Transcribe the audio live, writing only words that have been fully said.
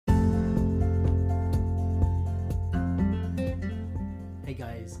Hey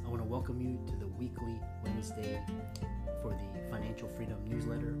guys, I want to welcome you to the weekly Wednesday for the Financial Freedom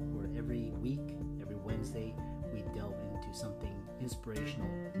newsletter, where every week, every Wednesday, we delve into something inspirational,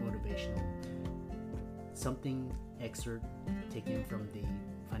 motivational, something excerpt taken from the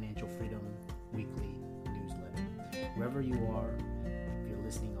Financial Freedom weekly newsletter. Wherever you are, if you're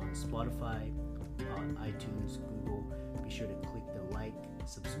listening on Spotify, on iTunes, Google, be sure to click the like,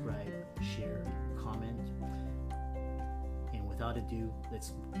 subscribe, share, comment. And without ado,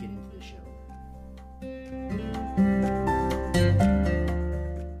 let's get into the show.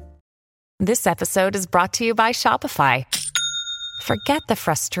 This episode is brought to you by Shopify. Forget the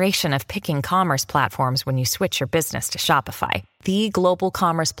frustration of picking commerce platforms when you switch your business to Shopify, the global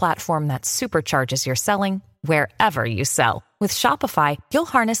commerce platform that supercharges your selling wherever you sell. With Shopify, you'll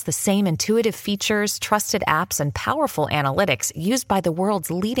harness the same intuitive features, trusted apps, and powerful analytics used by the world's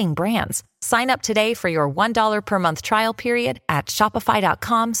leading brands. Sign up today for your $1 per month trial period at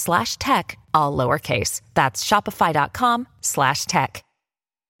shopify.com/tech, all lowercase. That's shopify.com/tech.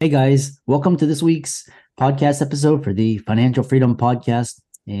 Hey guys, welcome to this week's podcast episode for the Financial Freedom Podcast.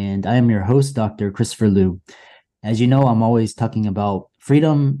 And I am your host, Dr. Christopher Liu. As you know, I'm always talking about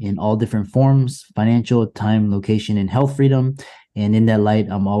freedom in all different forms: financial, time, location, and health freedom. And in that light,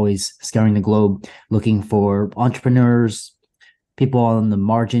 I'm always scouring the globe looking for entrepreneurs, people on the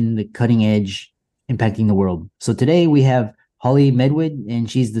margin, the cutting edge, impacting the world. So today we have Holly Medwid, and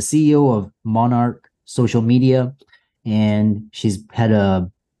she's the CEO of Monarch Social Media. And she's had a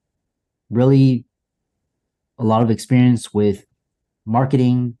lot of experience with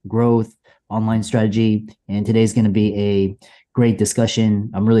marketing, growth, online strategy, and today's going to be a great discussion.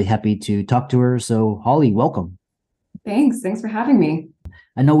 I'm really happy to talk to her. So Holly, welcome. Thanks for having me.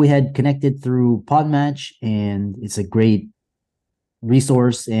 I know we had connected through Podmatch, and it's a great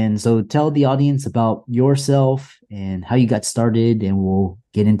resource. And so tell the audience about yourself and how you got started, and we'll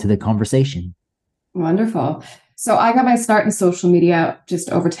get into the conversation. Wonderful. So I got my start in social media just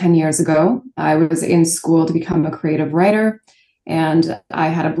over 10 years ago. I was in school to become a creative writer, and I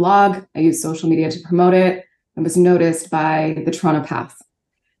had a blog. I used social media to promote it and was noticed by the Toronto Path.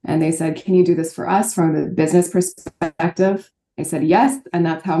 And they said, "Can you do this for us from the business perspective?" I said yes, and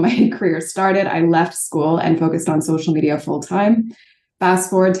that's how my career started. I left school and focused on social media full time. Fast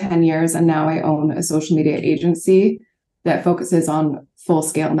forward 10 years, and now I own a social media agency that focuses on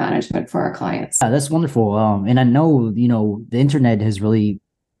full-scale management for our clients. Yeah, that's wonderful. And I know, the internet has really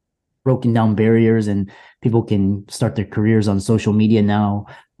broken down barriers, and people can start their careers on social media now.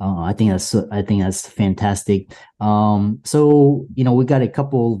 I think that's fantastic. So we got a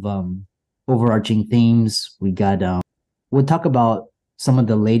couple of overarching themes. We'll talk about some of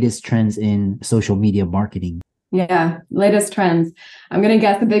the latest trends in social media marketing. Yeah, latest trends. I'm gonna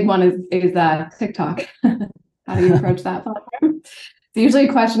guess the big one is TikTok. How do you approach that platform? It's usually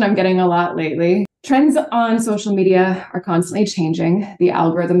a question I'm getting a lot lately. Trends on social media are constantly changing. The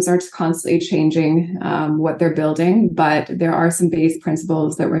algorithms are constantly changing what they're building, but there are some base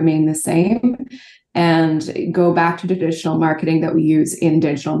principles that remain the same and go back to traditional marketing that we use in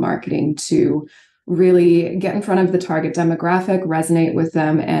digital marketing to really get in front of the target demographic, resonate with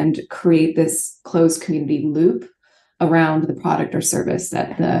them, and create this closed community loop around the product or service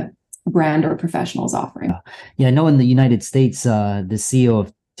that the brand or professional is offering. Yeah, I know in the United States, the CEO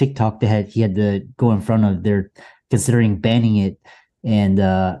of TikTok, he had to go in front of, they're considering banning it, and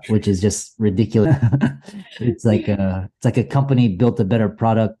which is just ridiculous. It's like a company built a better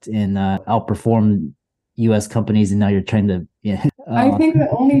product and outperformed U.S. companies, and now you're trying to. Yeah. I think the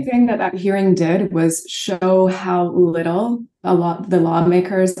only thing that hearing did was show how little the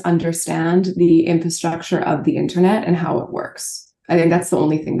lawmakers understand the infrastructure of the internet and how it works. I think that's the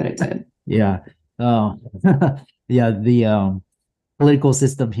only thing that it did. Yeah. Yeah. The political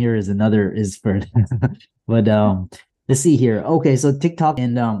system here is for, but let's see here. Okay, so TikTok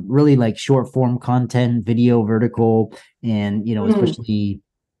and really like short form content, video, vertical, and especially.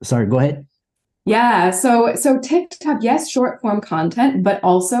 Sorry, go ahead. Yeah. So TikTok, yes, short form content, but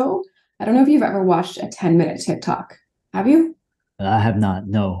also I don't know if you've ever watched a 10-minute TikTok. Have you? I have not.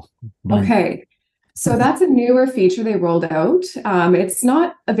 No. But... Okay. So that's a newer feature they rolled out. It's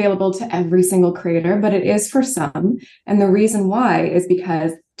not available to every single creator, but it is for some. And the reason why is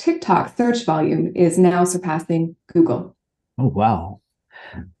because TikTok search volume is now surpassing Google. Oh, wow.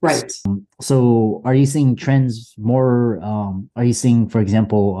 Right. So are you seeing trends more? Are you seeing, for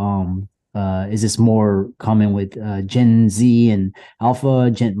example, is this more common with Gen Z and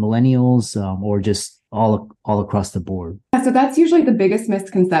Alpha, Gen Millennials, or just all across the board? So that's usually the biggest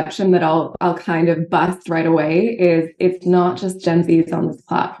misconception that I'll kind of bust right away is it's not just Gen Zs on this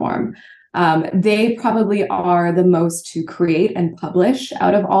platform. They probably are the most to create and publish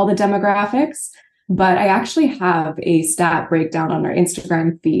out of all the demographics. But I actually have a stat breakdown on our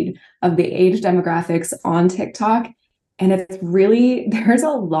Instagram feed of the age demographics on TikTok. And it's really, there's a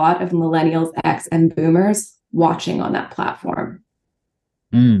lot of millennials, X, and boomers watching on that platform.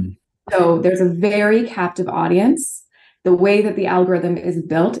 So there's a very captive audience. The way that the algorithm is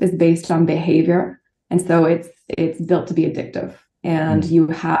built is based on behavior. And so it's built to be addictive. And you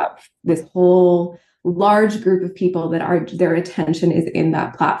have this whole large group of people that their attention is in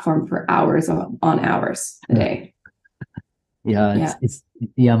that platform for hours on hours a day.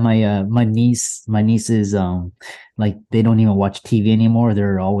 My nieces like they don't even watch TV anymore.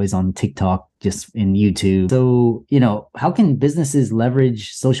 They're always on TikTok, just in YouTube. So, how can businesses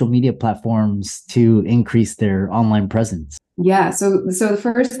leverage social media platforms to increase their online presence? Yeah, so the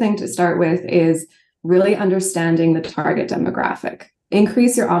first thing to start with is really understanding the target demographic.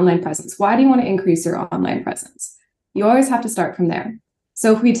 Increase your online presence. Why do you want to increase your online presence? You always have to start from there.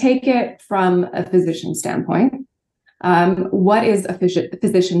 So if we take it from a physician standpoint, what is a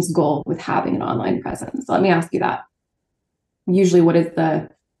physician's goal with having an online presence? Let me ask you that. Usually, what is the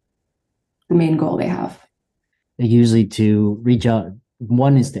main goal they have? Usually to reach out.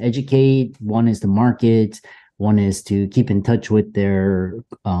 One is to educate, one is to market, one is to keep in touch with their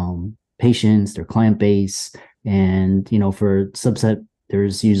patients, their client base. And, for subset,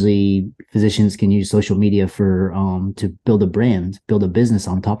 there's usually physicians can use social media for to build a brand, build a business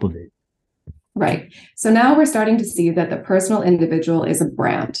on top of it. Right. So now we're starting to see that the personal individual is a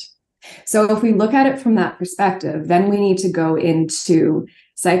brand. So if we look at it from that perspective, then we need to go into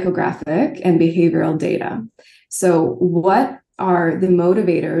psychographic and behavioral data. So what are the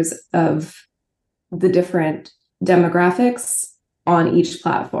motivators of the different demographics on each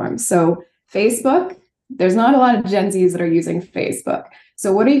platform? So Facebook, there's not a lot of Gen Zs that are using Facebook.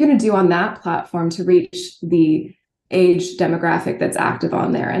 So what are you going to do on that platform to reach the age demographic that's active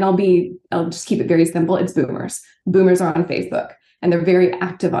on there? And I'll just keep it very simple. It's boomers. Boomers are on Facebook and they're very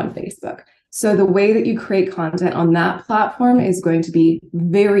active on Facebook. So the way that you create content on that platform is going to be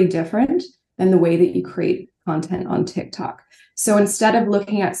very different than the way that you create content on TikTok. So instead of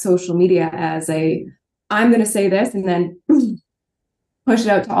looking at social media as I'm going to say this and then push it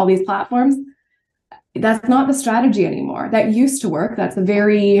out to all these platforms, that's not the strategy anymore. That used to work. That's a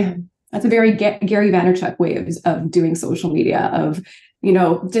very Gary Vaynerchuk way of doing social media, of,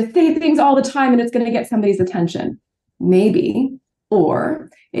 just say things all the time and it's going to get somebody's attention. Maybe, or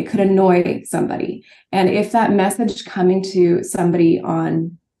it could annoy somebody. And if that message coming to somebody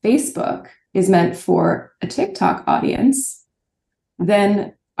on Facebook is meant for a TikTok audience,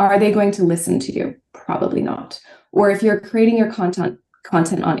 then are they going to listen to you? Probably not. Or if you're creating your content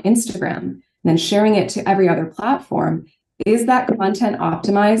on Instagram, and then sharing it to every other platform, is that content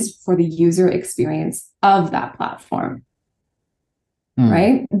optimized for the user experience of that platform?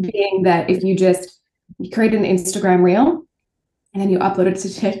 Right? Being that if you create an Instagram reel and then you upload it to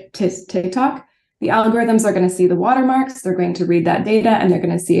TikTok, the algorithms are going to see the watermarks, they're going to read that data, and they're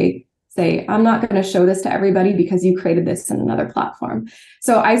going to say, I'm not going to show this to everybody because you created this in another platform.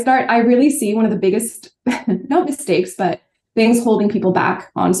 So I really see one of the biggest, not mistakes, but things holding people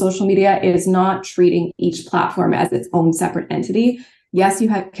back on social media is not treating each platform as its own separate entity. Yes, you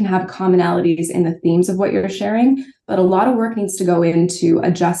can have commonalities in the themes of what you're sharing, but a lot of work needs to go into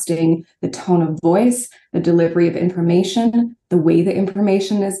adjusting the tone of voice, the delivery of information, the way the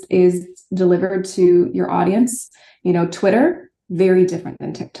information is delivered to your audience. Twitter, very different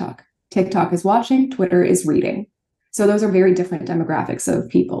than TikTok. TikTok is watching, Twitter is reading. So those are very different demographics of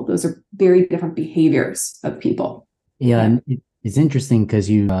people. Those are very different behaviors of people. Yeah, and it's interesting because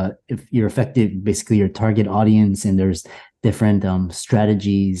if you're affected, basically your target audience, and there's different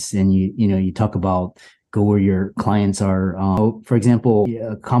strategies, and you talk about go where your clients are. For example,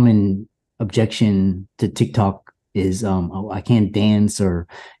 a common objection to TikTok is I can't dance, or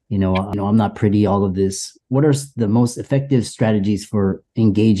I'm not pretty. All of this. What are the most effective strategies for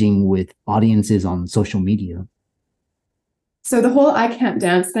engaging with audiences on social media? So the whole I can't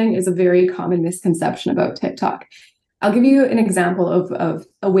dance thing is a very common misconception about TikTok. I'll give you an example of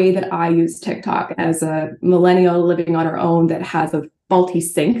a way that I use TikTok as a millennial living on our own that has a faulty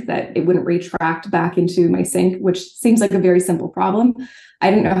sink that it wouldn't retract back into my sink, which seems like a very simple problem. I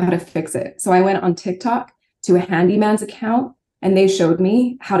didn't know how to fix it. So I went on TikTok to a handyman's account and they showed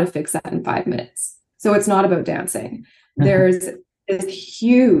me how to fix that in 5 minutes. So it's not about dancing. There's this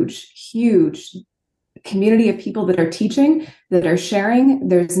huge community of people that are teaching, that are sharing.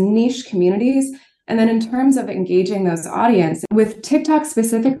 There's niche communities. And then in terms of engaging those audience, with TikTok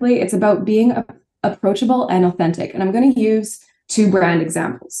specifically, it's about being approachable and authentic. And I'm going to use two brand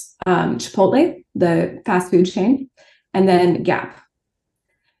examples, Chipotle, the fast food chain, and then Gap.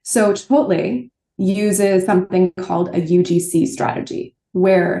 So Chipotle uses something called a UGC strategy,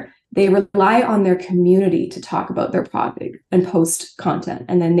 where they rely on their community to talk about their product and post content,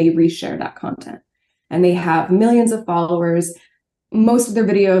 and then they reshare that content. And they have millions of followers. Most of their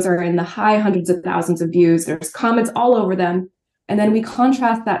videos are in the high hundreds of thousands of views. There's comments all over them. And then we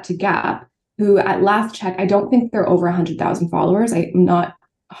contrast that to Gap, who at last check, I don't think they're over 100,000 followers. I'm not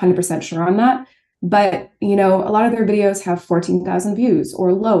 100% sure on that. But, a lot of their videos have 14,000 views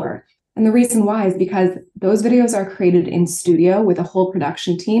or lower. And the reason why is because those videos are created in studio with a whole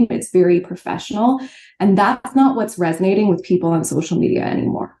production team. It's very professional. And that's not what's resonating with people on social media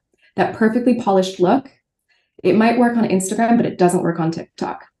anymore. That perfectly polished look, it might work on Instagram, but it doesn't work on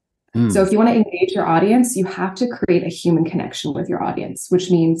TikTok. So if you want to engage your audience, you have to create a human connection with your audience,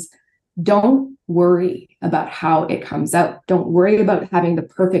 which means don't worry about how it comes out. Don't worry about having the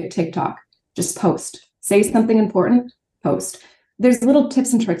perfect TikTok. Just post. Say something important, post. There's little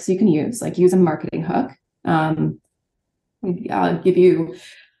tips and tricks you can use, like use a marketing hook. I'll give you,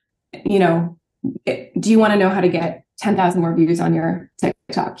 do you want to know how to get 10,000 more views on your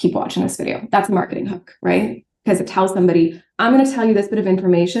TikTok? Keep watching this video. That's a marketing hook, right? Because it tells somebody, I'm going to tell you this bit of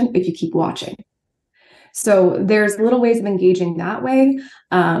information if you keep watching. So there's little ways of engaging that way.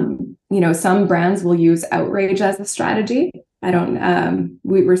 Some brands will use outrage as a strategy.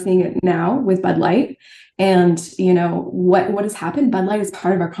 We're seeing it now with Bud Light. And, what has happened? Bud Light is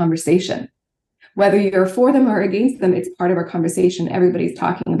part of our conversation. Whether you're for them or against them, it's part of our conversation. Everybody's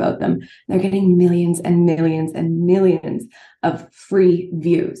talking about them. They're getting millions and millions and millions of free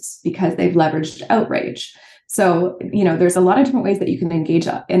views because they've leveraged outrage. So, there's a lot of different ways that you can engage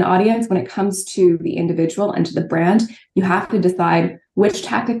an audience. When it comes to the individual and to the brand, you have to decide which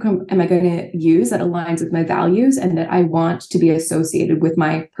tactic am I going to use that aligns with my values and that I want to be associated with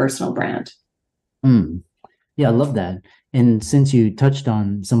my personal brand. Yeah, I love that. And since you touched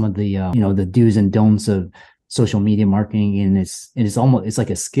on some of the, the do's and don'ts of social media marketing, and it's like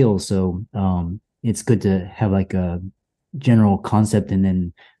a skill. So it's good to have like a general concept and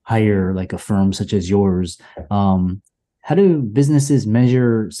then hire like a firm such as yours. How do businesses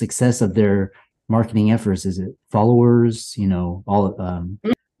measure success of their marketing efforts? Is it followers,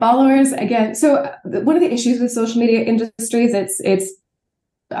 followers again? So one of the issues with social media industries, it's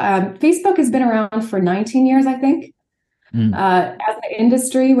Facebook has been around for 19 years, I think. As an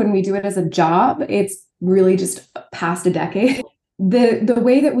industry, when we do it as a job, it's really just past a decade. The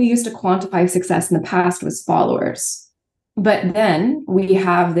way that we used to quantify success in the past was followers. But then we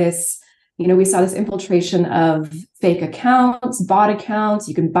have this, we saw this infiltration of fake accounts, bot accounts.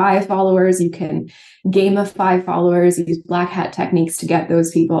 You can buy followers, you can gamify followers, use black hat techniques to get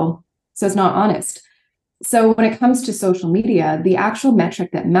those people. So it's not honest. So when it comes to social media, the actual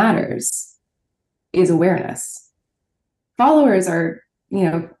metric that matters is awareness. Followers are,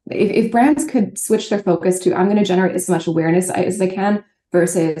 if brands could switch their focus to, I'm going to generate as much awareness as I can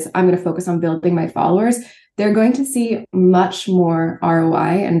versus I'm going to focus on building my followers, they're going to see much more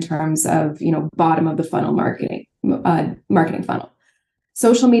ROI in terms of, bottom of the funnel marketing funnel.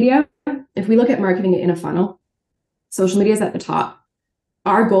 Social media, if we look at marketing in a funnel, social media is at the top.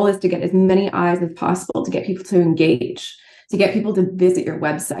 Our goal is to get as many eyes as possible, to get people to engage, to get people to visit your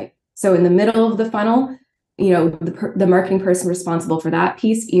website. So in the middle of the funnel, the marketing person responsible for that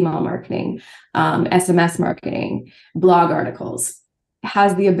piece, email marketing, SMS marketing, blog articles,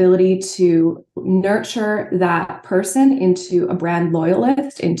 has the ability to nurture that person into a brand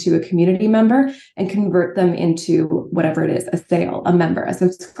loyalist, into a community member, and convert them into whatever it is, a sale, a member, a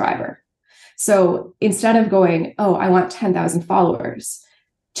subscriber. So instead of going, oh, I want 10,000 followers,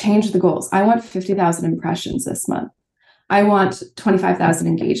 change the goals. I want 50,000 impressions this month. I want 25,000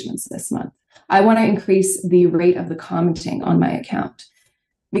 engagements this month. I want to increase the rate of the commenting on my account.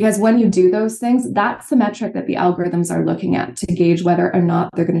 Because when you do those things, that's the metric that the algorithms are looking at to gauge whether or not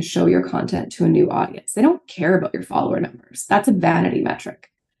they're going to show your content to a new audience. They don't care about your follower numbers. That's a vanity metric.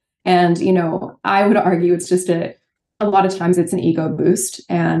 And, I would argue it's just a lot of times it's an ego boost.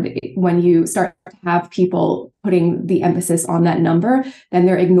 And when you start to have people putting the emphasis on that number, then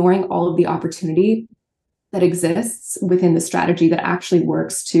they're ignoring all of the opportunity that exists within the strategy that actually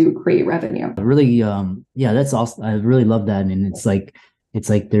works to create revenue. Really, that's awesome. I really love that. And it's like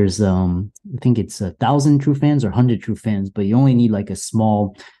there's I think it's 1,000 true fans or 100 true fans, but you only need like a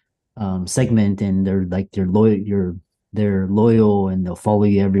small segment, and they're loyal and they'll follow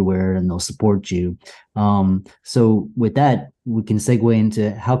you everywhere and they'll support you. So with that, we can segue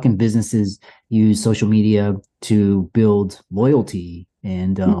into how can businesses use social media to build loyalty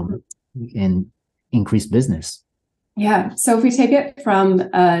and increase business. Yeah. So if we take it from,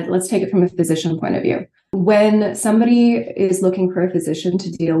 let's take it from a physician point of view. When somebody is looking for a physician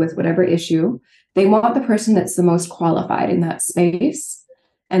to deal with whatever issue, they want the person that's the most qualified in that space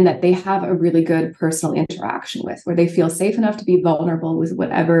and that they have a really good personal interaction with, where they feel safe enough to be vulnerable with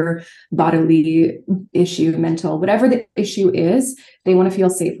whatever bodily issue, mental, whatever the issue is, they want to feel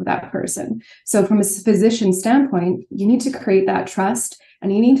safe with that person. So from a physician standpoint, you need to create that trust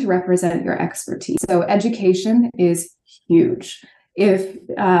and you need to represent your expertise. So education is huge. If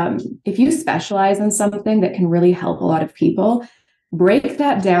you specialize in something that can really help a lot of people, break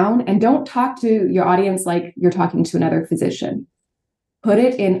that down and don't talk to your audience like you're talking to another physician. Put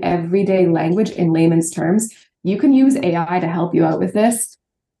it in everyday language, in layman's terms. You can use AI to help you out with this.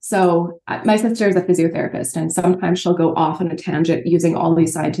 So my sister is a physiotherapist, and sometimes she'll go off on a tangent using all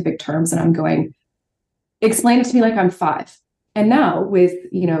these scientific terms, and I'm going, explain it to me like I'm 5. And now with,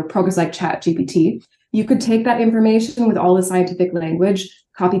 programs like ChatGPT, you could take that information with all the scientific language,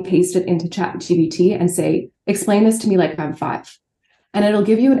 copy paste it into ChatGPT and say, explain this to me like I'm 5. And it'll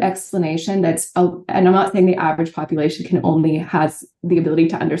give you an explanation and I'm not saying the average population has the ability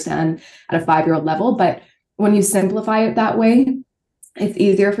to understand at a 5-year-old level, but when you simplify it that way, it's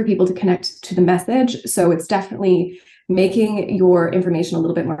easier for people to connect to the message. So it's definitely making your information a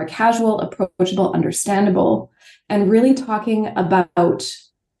little bit more casual, approachable, understandable, and really talking about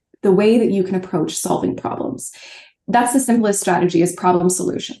the way that you can approach solving problems. That's the simplest strategy, is problem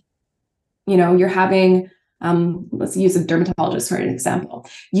solution. You're having, let's use a dermatologist for an example.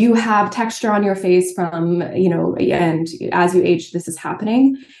 You have texture on your face from, and as you age, this is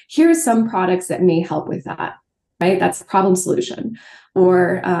happening. Here's some products that may help with that, right? That's problem solution.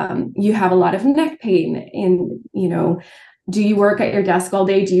 Or you have a lot of neck pain do you work at your desk all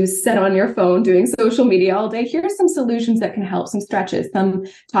day? Do you sit on your phone doing social media all day? Here are some solutions that can help, some stretches, some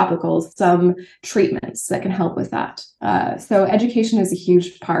topicals, some treatments that can help with that. So education is a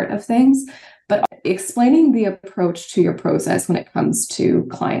huge part of things, but explaining the approach to your process when it comes to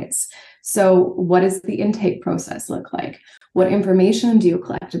clients. So what does the intake process look like? What information do you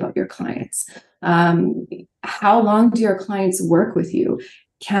collect about your clients? How long do your clients work with you?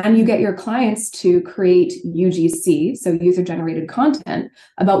 Can you get your clients to create UGC, so user-generated content,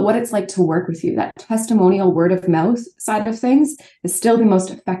 about what it's like to work with you? That testimonial word of mouth side of things is still the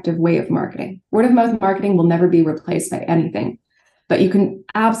most effective way of marketing. Word of mouth marketing will never be replaced by anything, but you can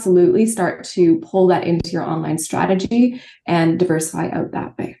absolutely start to pull that into your online strategy and diversify out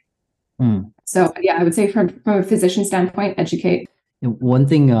that way. So yeah, I would say from a physician standpoint, educate. One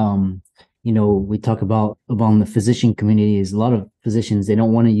thing, we talk about the physician community is a lot of physicians, they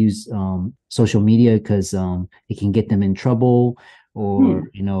don't want to use social media because it can get them in trouble, or,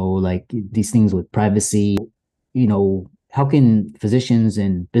 like these things with privacy. How can physicians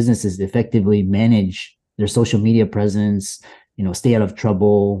and businesses effectively manage their social media presence, stay out of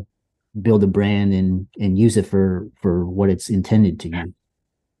trouble, build a brand and use it for what it's intended to use?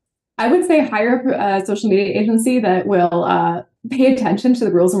 I would say hire a social media agency that will pay attention to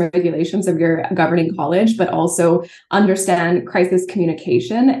the rules and regulations of your governing college, but also understand crisis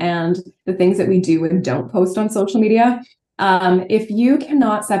communication and the things that we do and don't post on social media. If you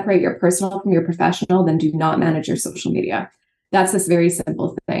cannot separate your personal from your professional, then do not manage your social media. That's this very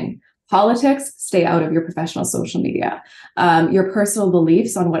simple thing. Politics, stay out of your professional social media. Your personal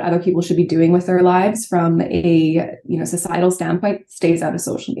beliefs on what other people should be doing with their lives from a societal standpoint stays out of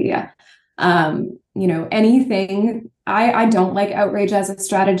social media. Anything. I don't like outrage as a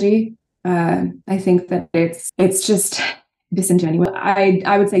strategy. I think that it's just disingenuous.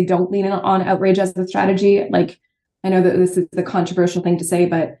 I would say don't lean in on outrage as a strategy. Like, I know that this is the controversial thing to say,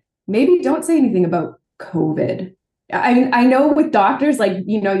 but maybe don't say anything about COVID. I mean, I know with doctors,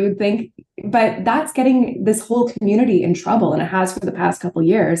 you'd think, but that's getting this whole community in trouble, and it has for the past couple of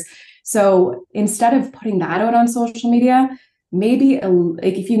years. So instead of putting that out on social media, maybe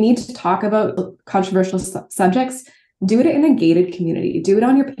if you need to talk about controversial subjects, do it in a gated community. Do it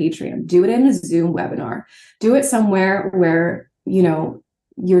on your Patreon. Do it in a Zoom webinar. Do it somewhere where,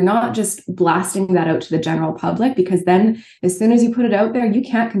 you're not just blasting that out to the general public, because then as soon as you put it out there, you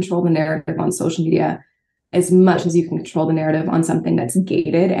can't control the narrative on social media as much as you can control the narrative on something that's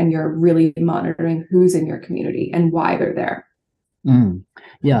gated and you're really monitoring who's in your community and why they're there.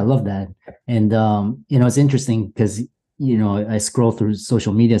 Yeah, I love that. And, it's interesting because, I scroll through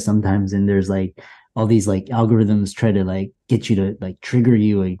social media sometimes and there's all these algorithms try to get you to trigger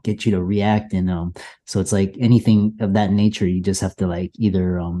you and get you to react. And so it's anything of that nature, you just have to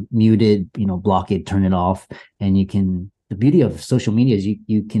either mute it, block it, turn it off. And the beauty of social media is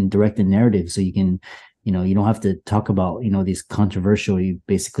you can direct the narrative, so you can, you don't have to talk about, these controversial,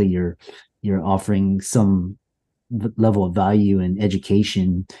 you're offering some level of value and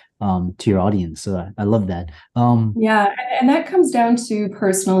education to your audience. So I love that. Yeah, and that comes down to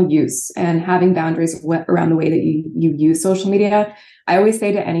personal use and having boundaries around the way that you use social media. I always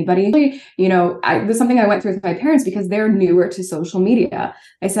say to anybody, this is something I went through with my parents because they're newer to social media.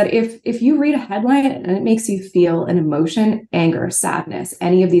 I said, if you read a headline and it makes you feel an emotion, anger, sadness,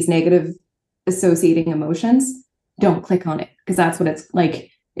 any of these negative associating emotions, don't click on it, because that's what it's like.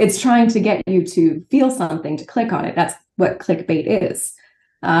 It's trying to get you to feel something, to click on it. That's what clickbait is.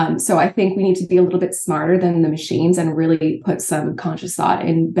 So I think we need to be a little bit smarter than the machines and really put some conscious thought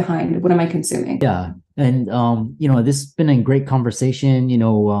in behind what am I consuming. Yeah. And this has been a great conversation.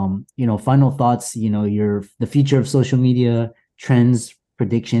 Final thoughts, the future of social media, trends,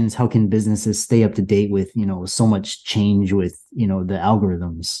 predictions, how can businesses stay up to date with, so much change with, the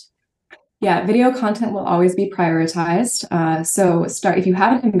algorithms? Yeah, video content will always be prioritized. So if you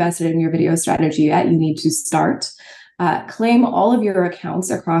haven't invested in your video strategy yet, you need to start. Claim all of your accounts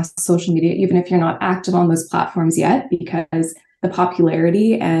across social media, even if you're not active on those platforms yet, because the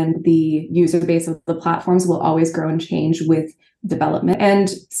popularity and the user base of the platforms will always grow and change with development. And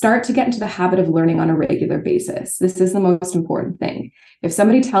start to get into the habit of learning on a regular basis. This is the most important thing. If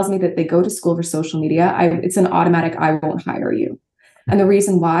somebody tells me that they go to school for social media, it's an automatic, I won't hire you. And the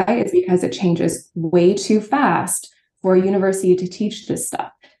reason why is because it changes way too fast for a university to teach this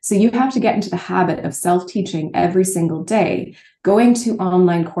stuff. So you have to get into the habit of self-teaching every single day, going to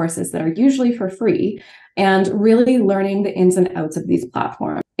online courses that are usually for free, and really learning the ins and outs of these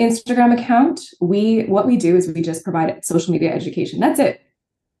platforms. Instagram account, what we do is we just provide social media education. That's it.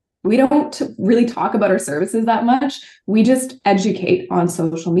 We don't really talk about our services that much. We just educate on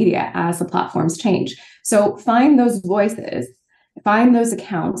social media as the platforms change. So find those voices, find those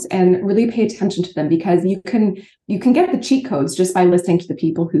accounts, and really pay attention to them, because you can get the cheat codes just by listening to the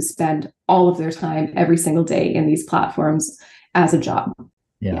people who spend all of their time every single day in these platforms as a job.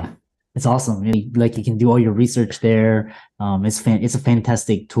 Yeah. It's awesome. Like, you can do all your research there. It's a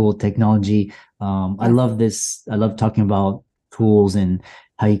fantastic tool, technology. I love this. I love talking about tools and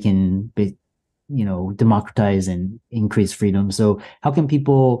how you can democratize and increase freedom. So how can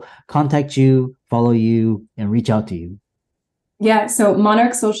people contact you, follow you, and reach out to you? Yeah, so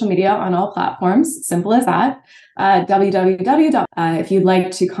Monarch social media on all platforms, simple as that. www. If you'd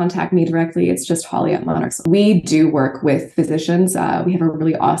like to contact me directly, it's just Holly at Monarch. We do work with physicians. We have a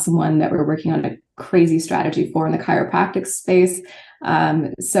really awesome one that we're working on a crazy strategy for in the chiropractic space.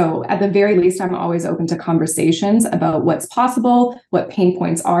 So at the very least, I'm always open to conversations about what's possible, what pain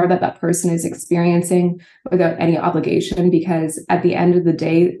points are that person is experiencing, without any obligation, because at the end of the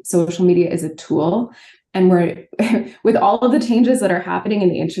day, social media is a tool. And we're with all of the changes that are happening in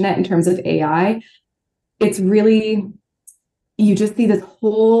the internet in terms of AI, it's really, you just see this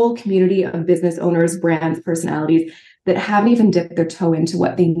whole community of business owners, brands, personalities that haven't even dipped their toe into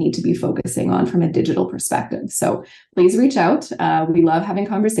what they need to be focusing on from a digital perspective. So please reach out. We love having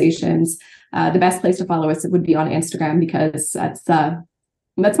conversations. The best place to follow us would be on Instagram, because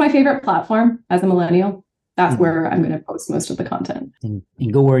that's my favorite platform as a millennial. That's where I'm going to post most of the content. And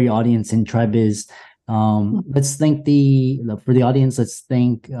go where your audience and tribe is. Let's thank for the audience. Let's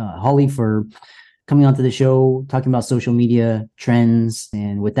thank Holly for coming onto the show, talking about social media trends.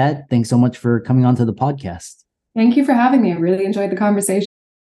 And with that, thanks so much for coming onto the podcast. Thank you for having me. I really enjoyed the conversation.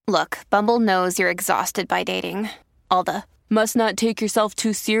 Look, Bumble knows you're exhausted by dating. All the must not take yourself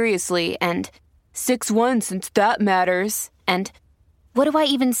too seriously and 6'1" since that matters. And what do I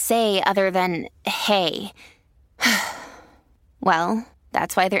even say other than, hey? Well,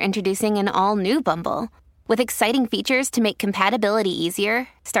 that's why they're introducing an all-new Bumble, with exciting features to make compatibility easier,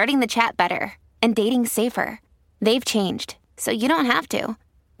 starting the chat better, and dating safer. They've changed, so you don't have to.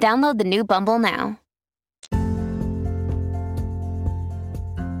 Download the new Bumble now.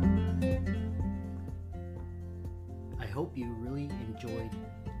 I hope you really enjoyed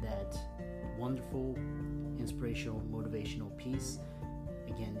that wonderful, inspirational, motivational piece.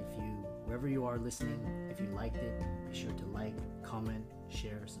 Again, wherever you are listening, if you liked it, be sure to like, comment,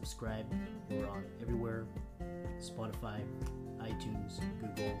 share, subscribe. We're on everywhere: Spotify, iTunes,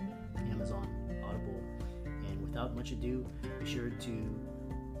 Google, Amazon, Audible. And without much ado, be sure to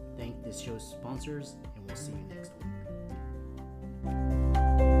thank this show's sponsors, and we'll see you next week.